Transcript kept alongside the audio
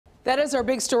That is our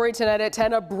big story tonight at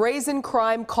 10. A brazen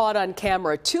crime caught on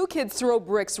camera. Two kids throw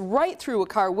bricks right through a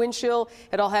car windshield.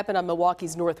 It all happened on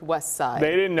Milwaukee's northwest side.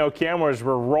 They didn't know cameras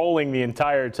were rolling the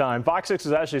entire time. Fox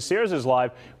 6's Ashley Sears is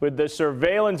live with the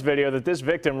surveillance video that this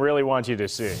victim really wants you to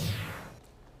see.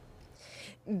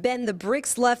 Ben, the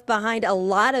bricks left behind a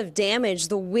lot of damage.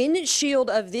 The windshield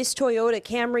of this Toyota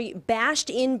Camry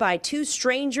bashed in by two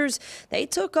strangers. They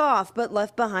took off but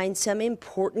left behind some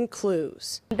important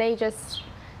clues. They just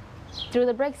threw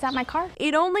the brakes at my car.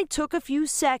 It only took a few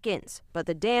seconds, but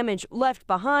the damage left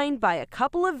behind by a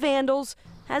couple of vandals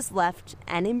has left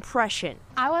an impression.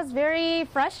 I was very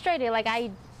frustrated. Like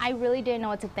I really didn't know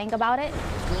what to think about it.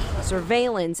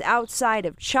 Surveillance outside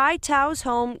of Chai Tao's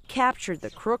home captured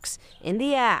the crooks in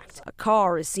the act. A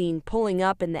car is seen pulling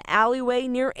up in the alleyway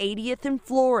near 80th and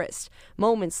Florist.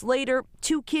 Moments later,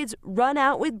 two kids run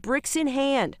out with bricks in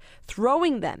hand,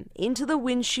 throwing them into the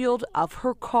windshield of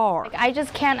her car. I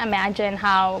just can't imagine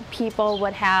how people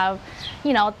would have,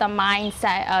 the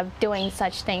mindset of doing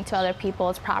such thing to other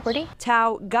people's property.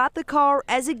 Tao got the car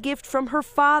as a gift from her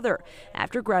father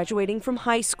after graduating from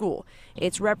high school.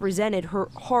 It's represented her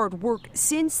hard work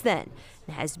since then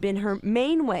and has been her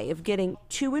main way of getting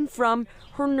to and from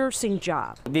her nursing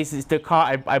job. This is the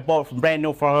car I bought brand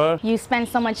new for her. You spend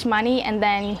so much money and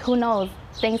then who knows,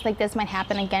 things like this might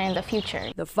happen again in the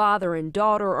future. The father and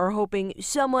daughter are hoping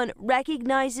someone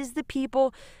recognizes the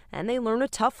people and they learn a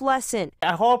tough lesson.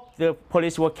 I hope the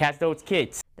police will catch those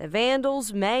kids. The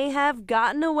vandals may have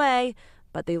gotten away,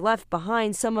 but they left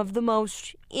behind some of the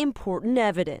most important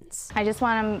evidence. I just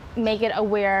want to make it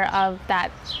aware of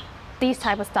that these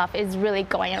type of stuff is really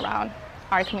going around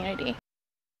our community.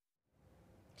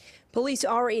 Police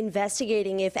are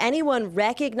investigating. If anyone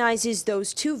recognizes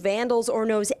those two vandals or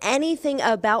knows anything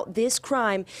about this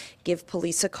crime, give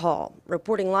police a call.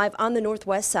 Reporting live on the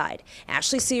northwest side,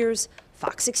 Ashley Sears,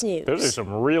 Fox 6 News. Those are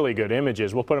some really good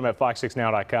images. We'll put them at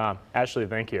fox6now.com. Ashley,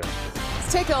 thank you.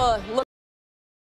 Let's take a look.